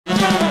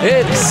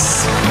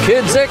It's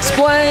Kids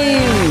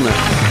Explain!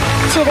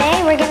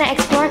 Today we're going to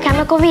explore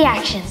chemical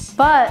reactions.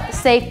 But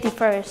safety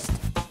first.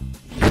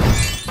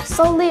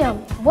 So Liam,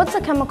 what's a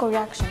chemical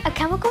reaction? A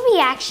chemical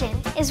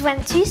reaction is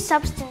when two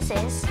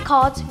substances,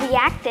 called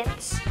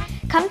reactants,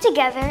 come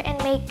together and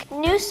make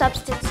new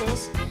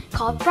substances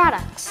called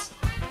products.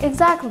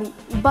 Exactly,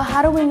 but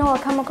how do we know a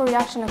chemical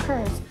reaction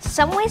occurs?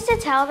 Some ways to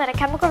tell that a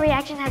chemical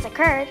reaction has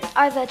occurred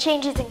are the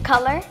changes in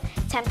color,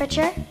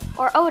 temperature,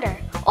 or odor,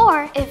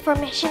 or if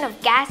formation of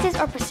gases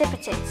or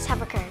precipitates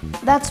have occurred.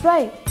 That's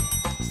right.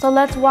 So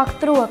let's walk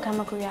through a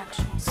chemical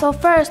reaction. So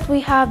first we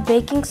have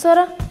baking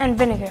soda and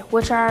vinegar,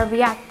 which are our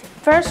reactants.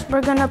 First,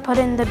 we're gonna put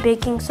in the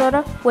baking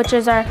soda, which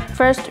is our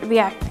first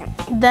reactant.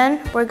 Then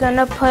we're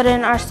gonna put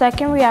in our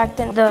second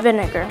reactant, the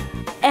vinegar.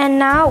 And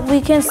now we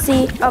can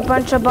see a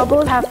bunch of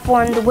bubbles have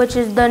formed, which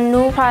is the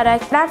new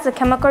product. That's a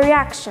chemical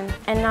reaction.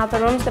 And now the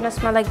room's gonna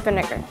smell like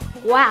vinegar.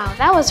 Wow,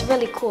 that was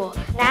really cool.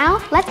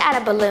 Now, let's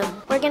add a balloon.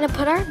 We're gonna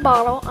put our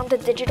bottle on the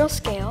digital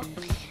scale.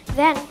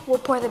 Then we'll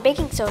pour the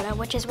baking soda,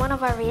 which is one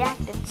of our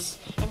reactants,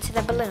 into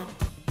the balloon.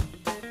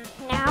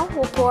 Now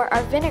we'll pour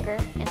our vinegar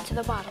into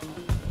the bottle.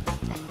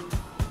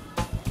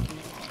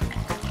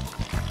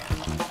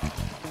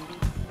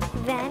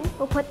 Then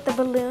we'll put the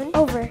balloon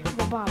over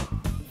the bottle.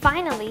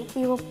 Finally,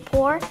 we will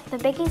pour the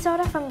baking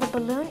soda from the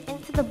balloon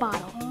into the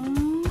bottle.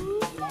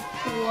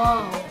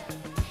 Whoa!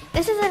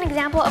 This is an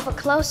example of a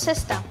closed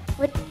system,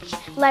 which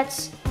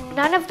lets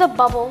none of the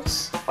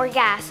bubbles or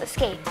gas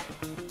escape.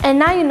 And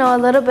now you know a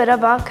little bit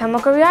about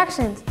chemical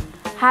reactions.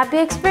 Happy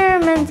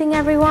experimenting,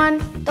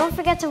 everyone! Don't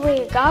forget to wear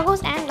your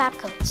goggles and lab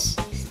coats.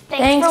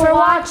 Thanks for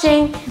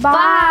watching.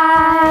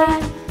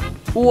 Bye!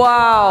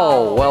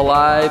 Wow, well,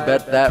 I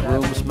bet that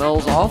room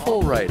smells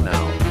awful right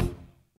now.